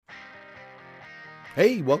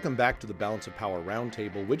Hey, welcome back to the Balance of Power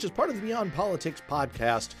Roundtable, which is part of the Beyond Politics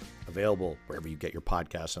podcast, available wherever you get your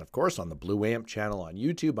podcasts, and of course on the Blue Amp channel on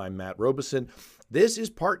YouTube. I'm Matt Robeson. This is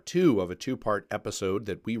part 2 of a 2-part episode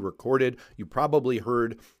that we recorded. You probably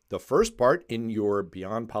heard the first part in your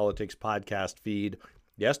Beyond Politics podcast feed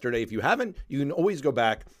yesterday. If you haven't, you can always go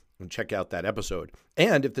back and check out that episode.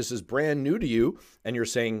 And if this is brand new to you and you're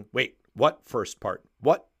saying, wait, what first part?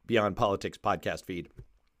 What Beyond Politics podcast feed?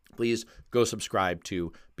 Please go subscribe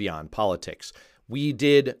to Beyond Politics. We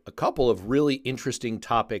did a couple of really interesting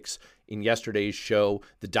topics in yesterday's show.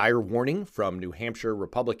 The dire warning from New Hampshire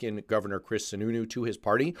Republican Governor Chris Sununu to his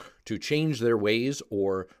party to change their ways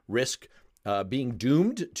or risk being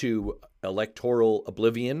doomed to electoral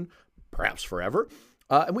oblivion, perhaps forever.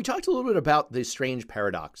 And we talked a little bit about the strange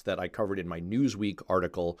paradox that I covered in my Newsweek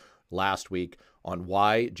article last week on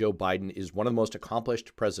why Joe Biden is one of the most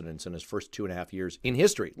accomplished presidents in his first 2.5 years in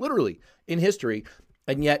history, literally in history,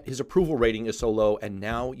 and yet his approval rating is so low. And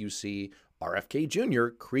now you see RFK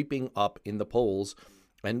Jr. creeping up in the polls.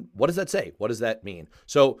 And what does that say? What does that mean?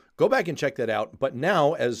 So go back and check that out. But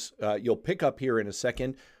now, as you'll pick up here in a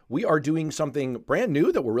second, we are doing something brand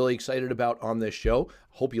new that we're really excited about on this show.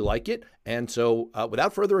 Hope you like it. And so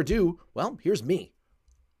without further ado, well, here's me.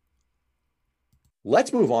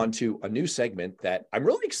 Let's move on to a new segment that I'm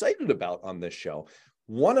really excited about on this show.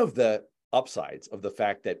 One of the upsides of the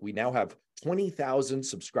fact that we now have 20,000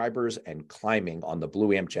 subscribers and climbing on the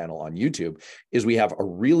Blue Amp channel on YouTube is we have a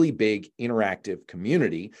really big interactive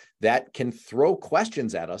community that can throw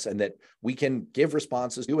questions at us and that we can give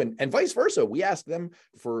responses to, and vice versa. We ask them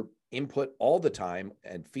for input all the time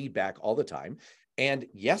and feedback all the time. And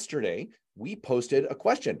yesterday we posted a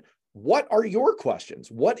question. What are your questions?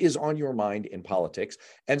 What is on your mind in politics?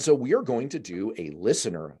 And so we are going to do a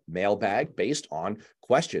listener mailbag based on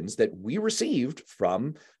questions that we received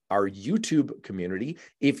from our YouTube community.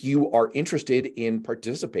 If you are interested in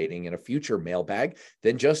participating in a future mailbag,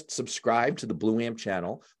 then just subscribe to the Blue Amp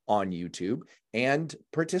channel on YouTube and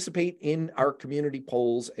participate in our community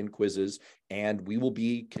polls and quizzes. And we will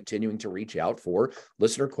be continuing to reach out for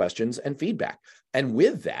listener questions and feedback. And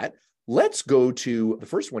with that, let's go to the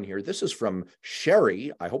first one here. This is from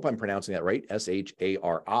Sherry. I hope I'm pronouncing that right,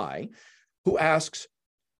 Shari, who asks,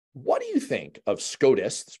 what do you think of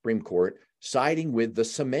SCOTUS, the Supreme Court, siding with the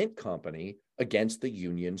cement company against the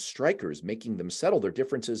union strikers, making them settle their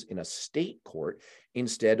differences in a state court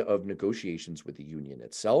instead of negotiations with the union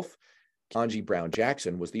itself? Ketanji Brown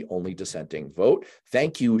Jackson was the only dissenting vote.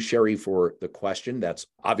 Thank you, Sherry, for the question. That's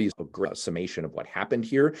obviously a great summation of what happened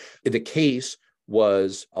here. The case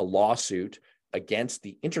was a lawsuit against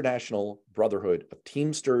the International Brotherhood of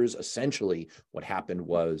Teamsters. Essentially, what happened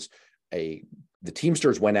was the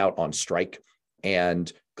Teamsters went out on strike,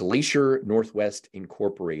 and Glacier Northwest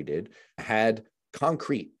Incorporated had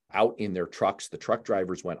concrete out in their trucks. The truck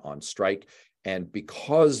drivers went on strike, and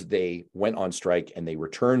because they went on strike and they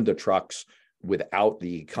returned the trucks without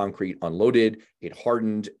the concrete unloaded, it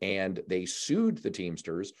hardened, and they sued the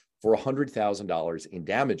Teamsters for $100,000 in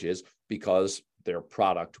damages because their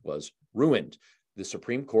product was ruined. The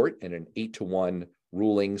Supreme Court, in an 8-1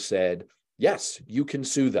 ruling, said, yes, you can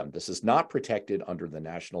sue them. This is not protected under the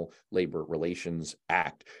National Labor Relations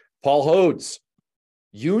Act. Paul Hodes,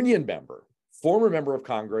 union member, former member of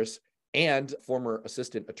Congress, and former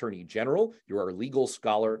Assistant Attorney General. You're a legal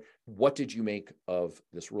scholar. What did you make of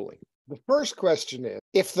this ruling? The first question is,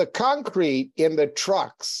 if the concrete in the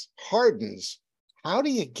trucks hardens, how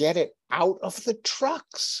do you get it out of the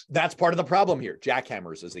trucks? That's part of the problem here.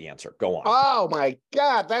 Jackhammers is the answer. Go on. Oh my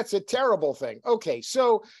God, that's a terrible thing. Okay,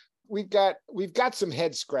 so we've got some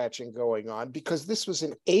head scratching going on because this was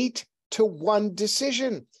an 8-1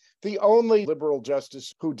 decision. The only liberal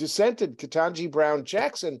justice who dissented, Ketanji Brown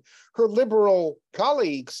Jackson, her liberal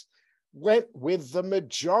colleagues went with the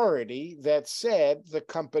majority that said the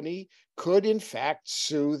company could in fact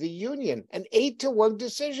sue the union. An 8-1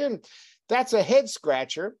 decision. That's a head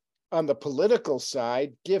scratcher on the political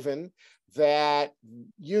side, given that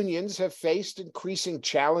unions have faced increasing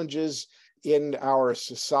challenges in our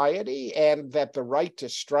society and that the right to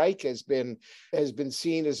strike has been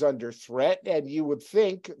seen as under threat. And you would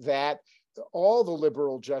think that all the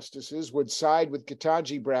liberal justices would side with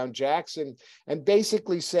Ketanji Brown Jackson and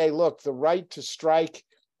basically say, look, the right to strike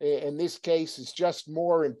in this case is just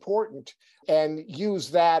more important, and use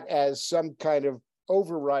that as some kind of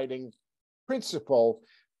overriding principle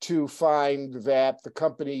to find that the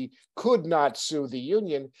company could not sue the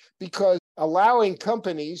union, because allowing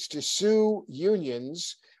companies to sue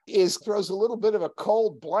unions throws a little bit of a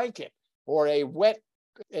cold blanket or a wet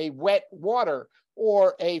water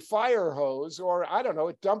or a fire hose, or I don't know,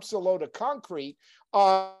 it dumps a load of concrete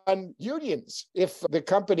on unions if the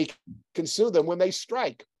company can sue them when they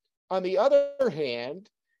strike. On the other hand,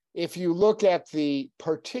 if you look at the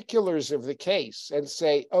particulars of the case and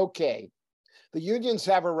say, okay, the unions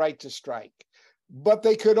have a right to strike, but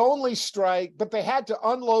they could only strike, but they had to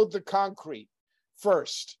unload the concrete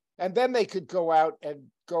first, and then they could go out and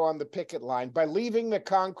go on the picket line. By leaving the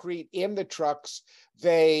concrete in the trucks,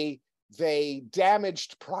 they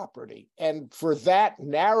damaged property. And for that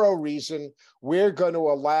narrow reason, we're going to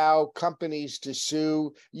allow companies to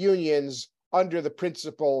sue unions under the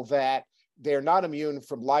principle that they're not immune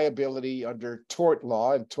from liability under tort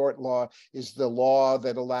law, and tort law is the law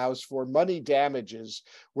that allows for money damages.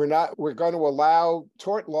 We're going to allow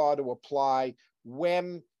tort law to apply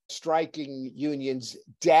when striking unions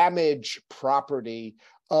damage property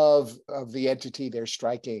of the entity they're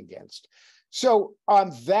striking against. So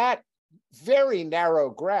on that very narrow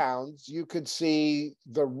grounds, you could see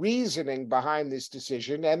the reasoning behind this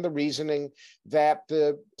decision and the reasoning that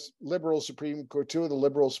the liberal Supreme Court, two of the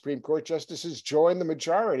liberal Supreme Court justices joined the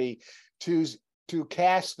majority to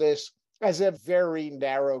cast this as a very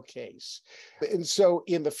narrow case. And so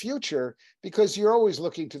in the future, because you're always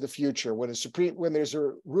looking to the future, when there's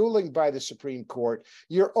a ruling by the Supreme Court,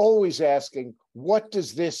 you're always asking, what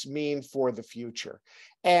does this mean for the future?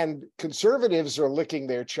 And conservatives are licking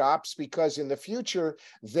their chops because in the future,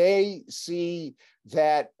 they see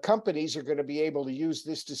that companies are going to be able to use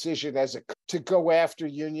this decision to go after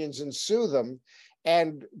unions and sue them.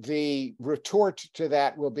 And the retort to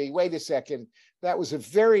that will be, wait a second, that was a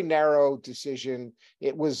very narrow decision.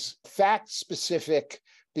 It was fact specific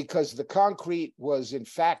because the concrete was in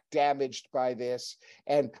fact damaged by this.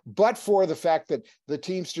 But for the fact that the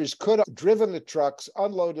Teamsters could have driven the trucks,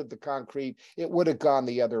 unloaded the concrete, it would have gone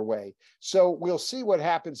the other way. So we'll see what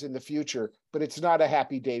happens in the future, but it's not a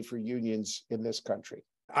happy day for unions in this country.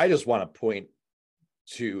 I just want to point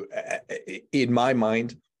to, in my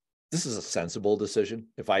mind, this is a sensible decision.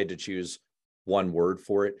 If I had to choose one word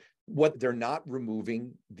for it, they're not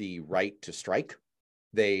removing the right to strike.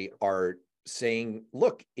 They are saying,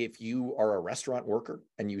 look, if you are a restaurant worker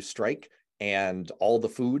and you strike and all the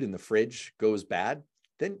food in the fridge goes bad,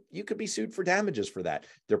 then you could be sued for damages for that.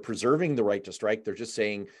 They're preserving the right to strike. They're just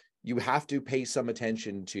saying you have to pay some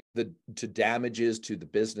attention to damages to the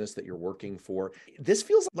business that you're working for. This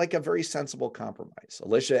feels like a very sensible compromise.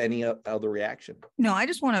 Alicia, any other reaction? No, I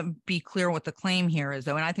just want to be clear what the claim here is,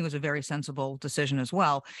 though, and I think it was a very sensible decision as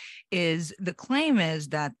well, is the claim is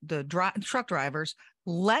that the truck drivers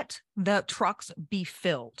let the trucks be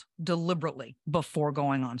filled deliberately before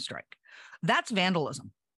going on strike. That's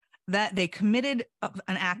vandalism. That they committed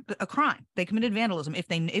a crime. They committed vandalism.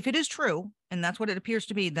 If it is true, and that's what it appears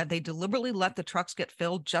to be, that they deliberately let the trucks get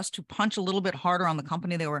filled just to punch a little bit harder on the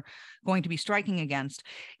company they were going to be striking against,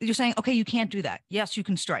 you're saying, okay, you can't do that. Yes, you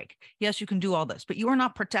can strike. Yes, you can do all this, but you are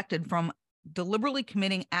not protected from deliberately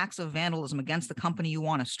committing acts of vandalism against the company you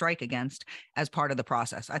want to strike against as part of the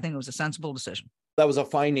process. I think it was a sensible decision. That was a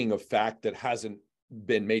finding of fact that hasn't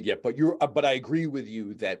been made yet, but I agree with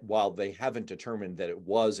you that while they haven't determined that it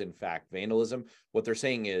was in fact vandalism, what they're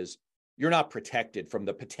saying is you're not protected from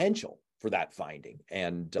the potential for that finding,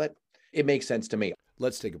 and it makes sense to me.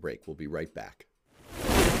 Let's take a break. We'll be right back.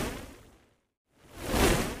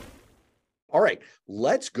 All right,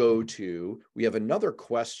 let's go to, we have another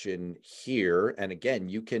question here, and again,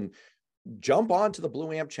 you can jump onto the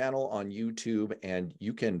Blue Amp channel on YouTube and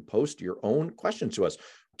you can post your own questions to us.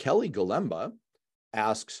 Kelly Galemba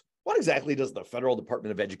asks, what exactly does the Federal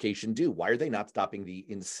Department of Education do? Why are they not stopping the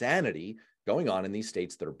insanity going on in these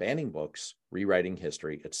states that are banning books, rewriting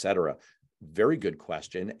history, etc.? Very good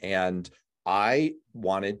question. And I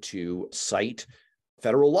wanted to cite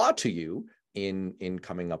federal law to you in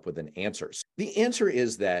coming up with an answer. The answer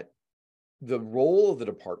is that the role of the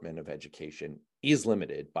Department of Education is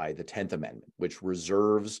limited by the 10th Amendment, which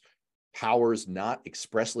reserves powers not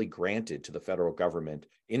expressly granted to the federal government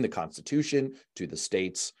in the Constitution, to the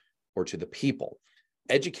states, or to the people.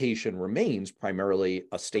 Education remains primarily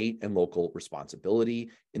a state and local responsibility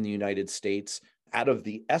in the United States. Out of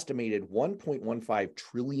the estimated $1.15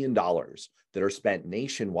 trillion that are spent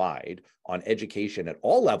nationwide on education at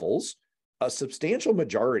all levels, a substantial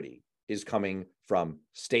majority is coming from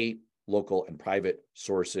state, local, and private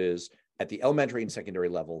sources. At the elementary and secondary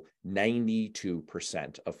level,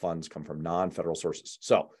 92% of funds come from non-federal sources.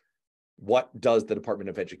 So what does the Department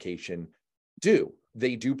of Education do?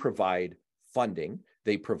 They do provide funding.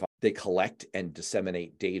 They collect and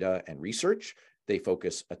disseminate data and research. They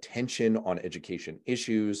focus attention on education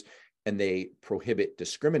issues, and they prohibit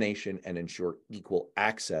discrimination and ensure equal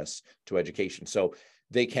access to education. So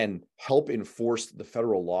they can help enforce the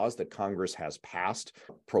federal laws that Congress has passed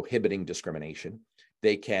prohibiting discrimination.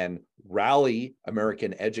 They can rally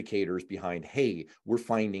American educators behind, hey, we're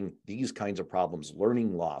finding these kinds of problems,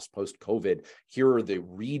 learning loss post-COVID. Here are the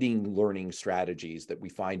reading learning strategies that we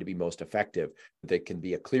find to be most effective. That can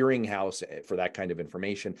be a clearinghouse for that kind of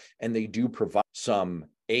information. And they do provide some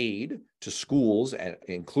aid to schools,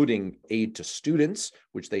 including aid to students,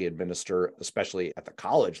 which they administer, especially at the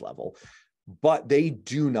college level. But they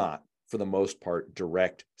do not, for the most part,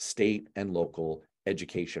 direct state and local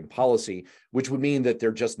education policy, which would mean that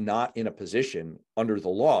they're just not in a position under the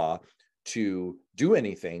law to do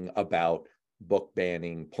anything about book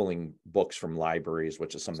banning, pulling books from libraries,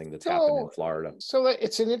 which is something that's happened in Florida. So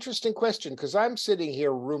it's an interesting question, because I'm sitting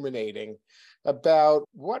here ruminating about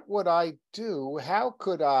what would I do? How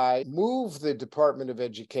could I move the Department of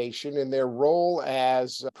Education in their role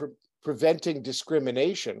as preventing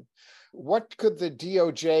discrimination? What could the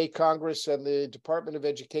DOJ, Congress, and the Department of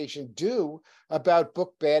Education do about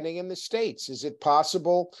book banning in the states? Is it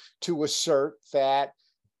possible to assert that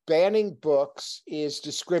banning books is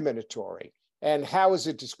discriminatory? And how is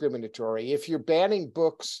it discriminatory? If you're banning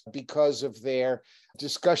books because of their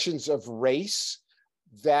discussions of race,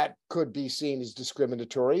 that could be seen as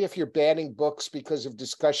discriminatory. If you're banning books because of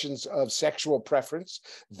discussions of sexual preference,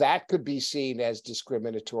 that could be seen as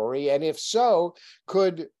discriminatory. And if so,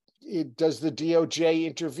 does the DOJ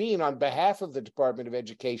intervene on behalf of the Department of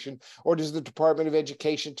Education, or does the Department of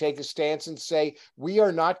Education take a stance and say, we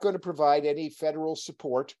are not going to provide any federal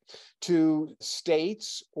support to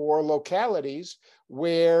states or localities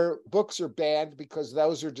where books are banned because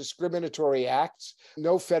those are discriminatory acts?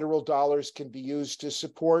 No federal dollars can be used to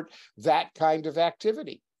support that kind of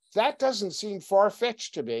activity. That doesn't seem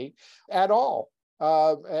far-fetched to me at all.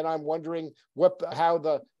 And I'm wondering what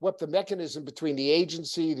the mechanism between the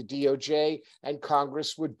agency, the DOJ, and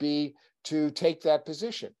Congress would be to take that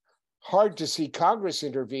position. Hard to see Congress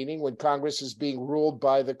intervening when Congress is being ruled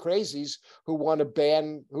by the crazies who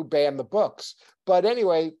ban the books. But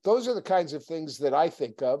anyway, those are the kinds of things that I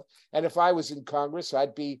think of. And if I was in Congress,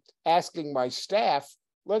 I'd be asking my staff,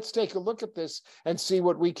 let's take a look at this and see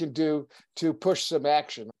what we can do to push some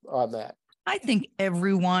action on that. I think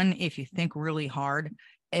everyone, if you think really hard,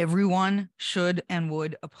 everyone should and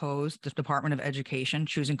would oppose the Department of Education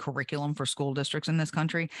choosing curriculum for school districts in this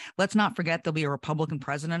country. Let's not forget there'll be a Republican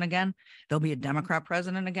president again. There'll be a Democrat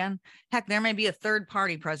president again. Heck, there may be a third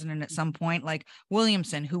party president at some point, like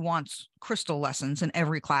Williamson, who wants crystal lessons in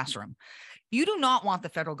every classroom. You do not want the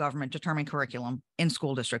federal government determining curriculum in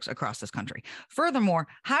school districts across this country. Furthermore,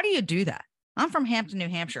 how do you do that? I'm from Hampton, New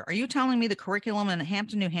Hampshire. Are you telling me the curriculum in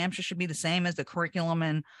Hampton, New Hampshire should be the same as the curriculum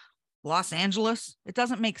in Los Angeles? It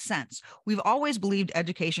doesn't make sense. We've always believed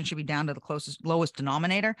education should be down to the lowest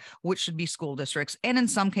denominator, which should be school districts. And in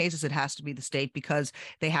some cases, it has to be the state, because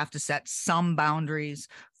they have to set some boundaries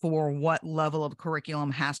for what level of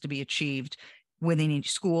curriculum has to be achieved within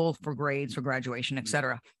each school for grades, for graduation, et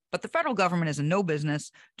cetera. But the federal government is in no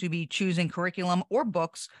business to be choosing curriculum or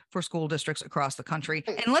books for school districts across the country.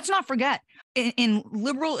 And let's not forget, in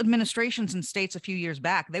liberal administrations in states a few years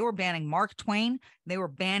back, they were banning Mark Twain. They were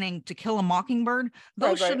banning To Kill a Mockingbird.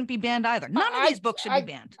 Those shouldn't be banned either. None of these books should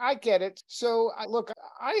be banned. I get it. So look,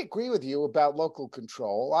 I agree with you about local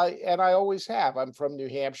control. I always have. I'm from New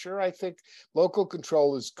Hampshire. I think local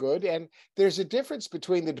control is good. And there's a difference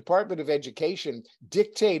between the Department of Education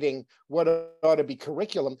dictating what ought to be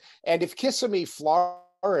curriculum, and if Kissimmee,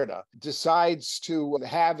 Florida decides to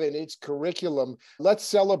have in its curriculum, let's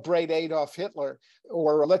celebrate Adolf Hitler,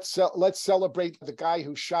 or let's celebrate the guy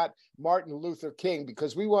who shot Martin Luther King,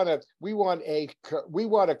 because we want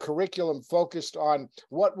a curriculum focused on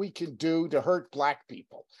what we can do to hurt Black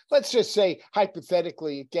people. Let's just say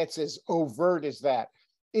hypothetically it gets as overt as that.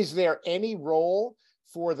 Is there any role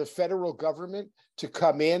for the federal government to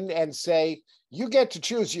come in and say, you get to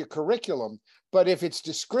choose your curriculum, but if it's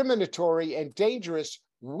discriminatory and dangerous,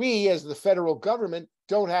 we as the federal government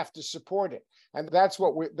don't have to support it? And that's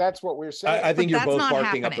what we're saying. I think you're both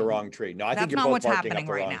barking up the wrong tree. No, I think you're both barking up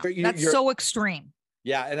the wrong tree. That's so extreme.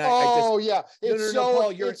 Yeah, and Paul, you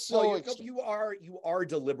are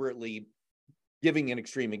deliberately giving an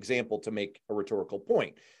extreme example to make a rhetorical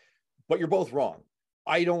point, but you're both wrong.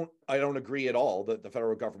 I don't agree at all that the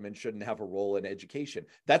federal government shouldn't have a role in education.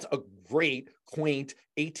 That's a great, quaint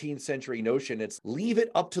 18th century notion. It's leave it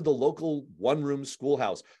up to the local one-room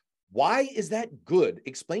schoolhouse. Why is that good?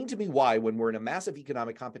 Explain to me why, when we're in a massive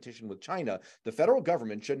economic competition with China, the federal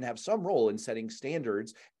government shouldn't have some role in setting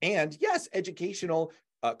standards and, yes, educational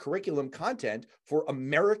curriculum content for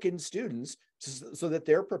American students so that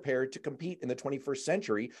they're prepared to compete in the 21st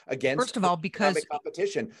century against First of all, because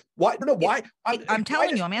competition. Why? No, why? I'm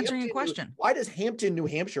telling you, I'm answering your question. Why does Hampton, New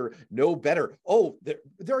Hampshire know better? Oh,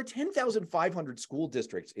 there are 10,500 school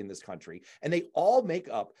districts in this country, and they all make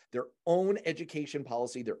up their own education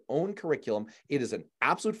policy, their own curriculum. It is an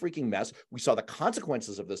absolute freaking mess. We saw the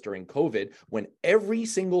consequences of this during COVID when every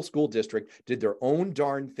single school district did their own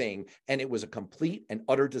darn thing, and it was a complete and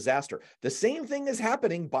utter disaster. The same thing is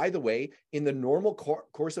happening, by the way, in the normal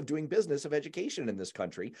course of doing business of education in this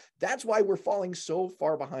country. That's why we're falling so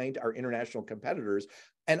far behind our international competitors.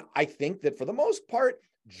 And I think that for the most part,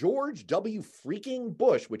 George W. freaking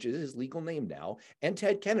Bush, which is his legal name now, and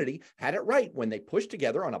Ted Kennedy had it right when they pushed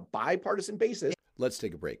together on a bipartisan basis. Let's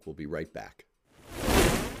take a break. We'll be right back.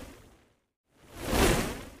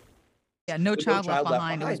 Yeah, No Child Left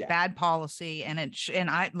Behind. It was bad policy, and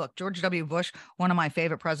look, George W. Bush, one of my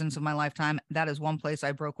favorite presidents of my lifetime. That is one place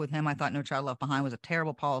I broke with him. I thought No Child Left Behind was a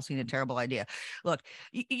terrible policy and a terrible idea. Look,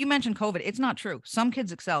 you mentioned COVID. It's not true. Some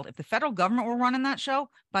kids excelled. If the federal government were running that show,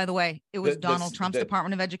 by the way, it was Donald Trump's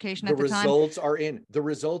Department of Education at the time. The results are in. The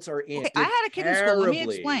results are in. Okay, I had a kid in school. Let me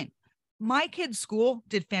explain. My kid's school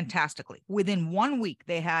did fantastically. Within 1 week,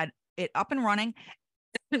 they had it up and running.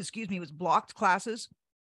 Excuse me, it was blocked classes.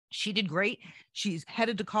 She did great. She's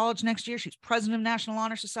headed to college next year. She's president of National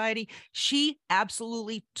Honor Society. She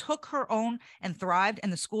absolutely took her own and thrived.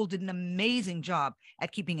 And the school did an amazing job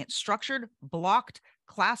at keeping it structured, blocked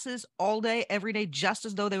classes all day, every day, just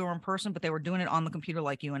as though they were in person, but they were doing it on the computer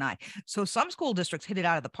like you and I. So some school districts hit it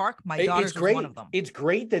out of the park. My daughter's was one of them. It's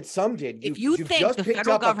great that some did. If you think just the picked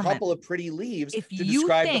federal up government, a couple of pretty leaves to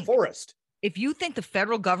describe the forest. If you think the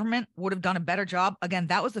federal government would have done a better job, again,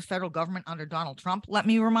 that was the federal government under Donald Trump. Let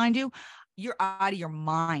me remind you, you're out of your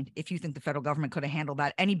mind if you think the federal government could have handled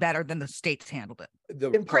that any better than the states handled it.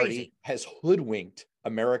 The party has hoodwinked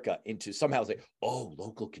America into somehow saying, oh,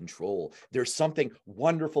 local control. There's something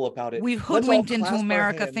wonderful about it. We've hoodwinked into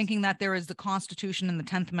America thinking that there is the Constitution and the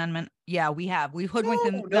 10th Amendment. Yeah, we have. We've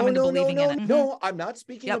hoodwinked them into believing in it. No, I'm not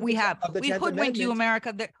speaking. Yeah, we have. We hoodwinked you,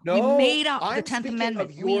 America. We made up the 10th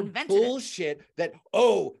Amendment. We invented bullshit that,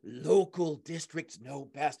 oh, local districts know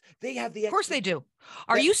best. They have the. Of course they do.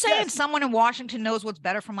 Are you saying someone in Washington knows what's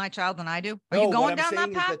better for my child than I do? Are you going down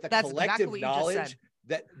that path? That's exactly what you just said.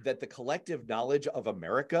 That the collective knowledge of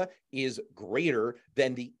America is greater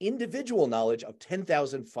than the individual knowledge of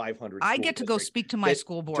 10,500. I get to go speak to my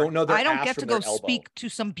school board. I don't get to go speak to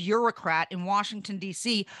some bureaucrat in Washington,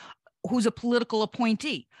 D.C. who's a political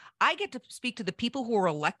appointee. I get to speak to the people who are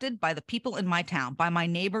elected by the people in my town, by my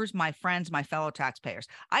neighbors, my friends, my fellow taxpayers.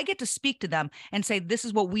 I get to speak to them and say, this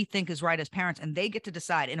is what we think is right as parents, and they get to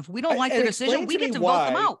decide. And if we don't like their decision, we get to vote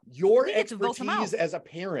them out. Your expertise as a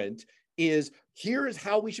parent is, here's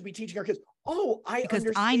how we should be teaching our kids. Oh, because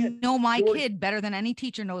I know my kid better than any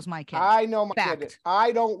teacher knows my kid. I know my kid.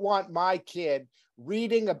 I don't want my kid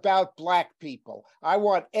reading about Black people. I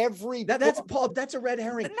want every that's Paul. That's a red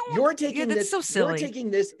herring. You're taking this. So silly. You're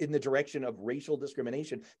taking this in the direction of racial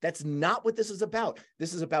discrimination. That's not what this is about.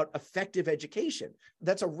 This is about effective education.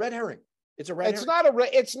 That's a red herring. It's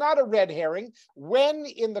not a red herring. When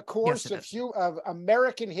in the course of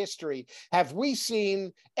American history have we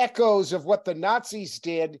seen echoes of what the Nazis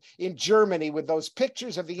did in Germany with those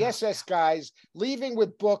pictures of the SS guys leaving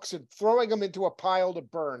with books and throwing them into a pile to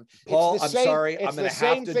burn? Paul, I'm sorry. I'm going to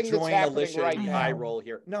have to join Alicia in my role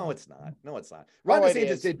here. No, it's not. No, it's not. Ron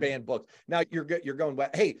DeSantis did ban books. Now you're going.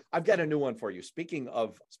 Hey, I've got a new one for you. Speaking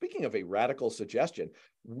of a radical suggestion,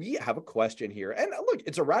 we have a question here. And look,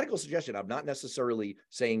 it's a radical suggestion. I'm not necessarily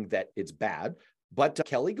saying that it's bad, but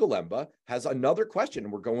Kelly Galemba has another question,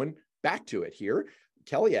 and we're going back to it here.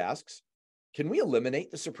 Kelly asks, can we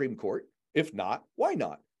eliminate the Supreme Court? If not, why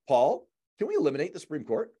not? Paul, can we eliminate the Supreme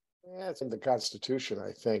Court? Yeah, it's in the Constitution,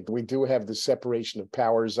 I think. We do have the separation of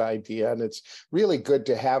powers idea, and it's really good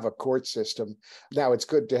to have a court system. Now, it's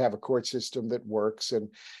good to have a court system that works, and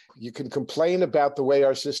you can complain about the way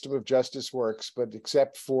our system of justice works, but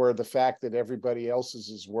except for the fact that everybody else's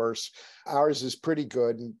is worse, ours is pretty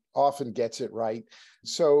good and often gets it right.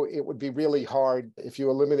 So it would be really hard if you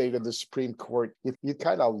eliminated the Supreme Court. You'd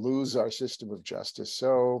kind of lose our system of justice.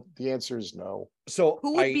 So the answer is no. So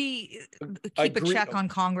who would keep a check on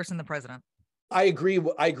Congress and the president? I agree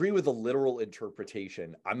with the literal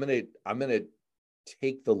interpretation. I'm gonna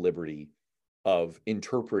take the liberty of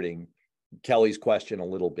interpreting Kelly's question a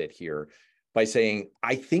little bit here by saying,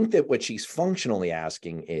 I think that what she's functionally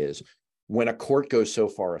asking is, when a court goes so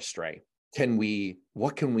far astray,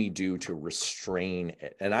 what can we do to restrain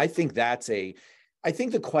it? And I think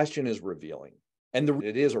the question is revealing. And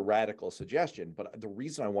it is a radical suggestion, but the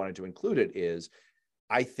reason I wanted to include it is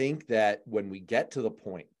I think that when we get to the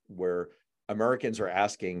point where Americans are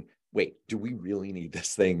asking, wait, do we really need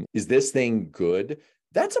this thing? Is this thing good?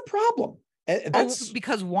 That's a problem. And that's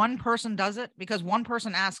because one person does it, because one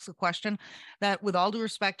person asks a question that, with all due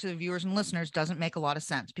respect to the viewers and listeners, doesn't make a lot of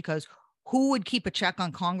sense. Because who would keep a check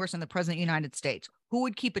on Congress and the President of the United States? Who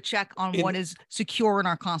would keep a check on what is secure in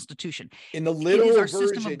our Constitution? In the literal it is our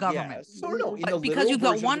version, system of government. Yes. No, because you've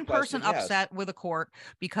got one question, person upset with a court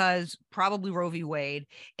because probably Roe v. Wade,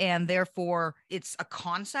 and therefore it's a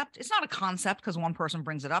concept. It's not a concept because one person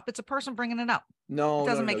brings it up. It's a person bringing it up. No, it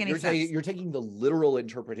doesn't make any sense. You're taking the literal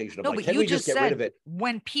interpretation of but can we just get rid of it?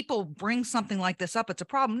 When people bring something like this up, it's a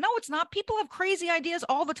problem. No, it's not. People have crazy ideas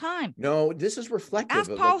all the time. No, this is reflective.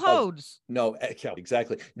 Ask Paul Hodes. No,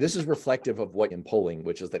 exactly. This is reflective of what in polling,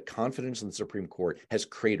 which is that confidence in the Supreme Court has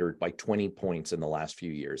cratered by 20 points in the last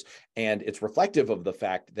few years. And it's reflective of the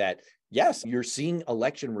fact that, yes, you're seeing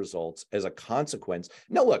election results as a consequence.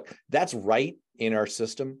 No, look, that's right in our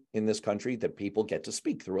system in this country that people get to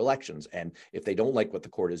speak through elections. And if they don't like what the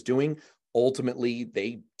court is doing, ultimately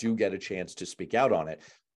they do get a chance to speak out on it.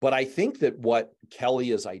 But I think that what Kelly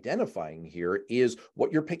is identifying here is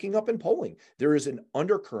what you're picking up in polling. There is an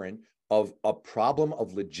undercurrent of a problem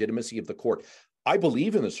of legitimacy of the court. I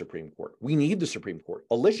believe in the Supreme Court. We need the Supreme Court.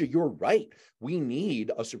 Alicia, you're right. We need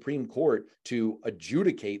a Supreme Court to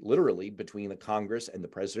adjudicate literally between the Congress and the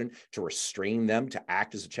president, to restrain them, to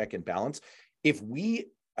act as a check and balance. If we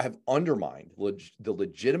have undermined the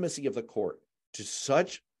legitimacy of the court to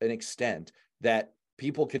such an extent that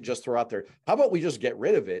people can just throw out there, how about we just get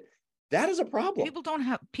rid of it? That is a problem. People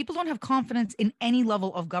don't have confidence in any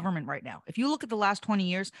level of government right now. If you look at the last 20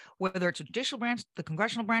 years, whether it's a judicial branch, the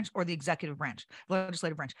congressional branch, or the executive branch,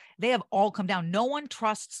 legislative branch, they have all come down. No one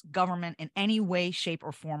trusts government in any way, shape,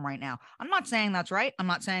 or form right now. I'm not saying that's right. I'm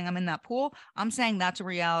not saying I'm in that pool. I'm saying that's a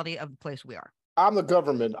reality of the place we are. I'm the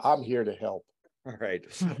government. I'm here to help. All right.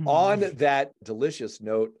 On that delicious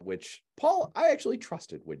note, which, Paul, I actually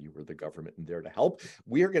trusted when you were the government and there to help,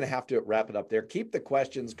 we are going to have to wrap it up there. Keep the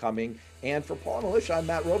questions coming. And for Paul and Alicia, I'm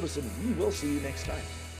Matt Robeson. We will see you next time.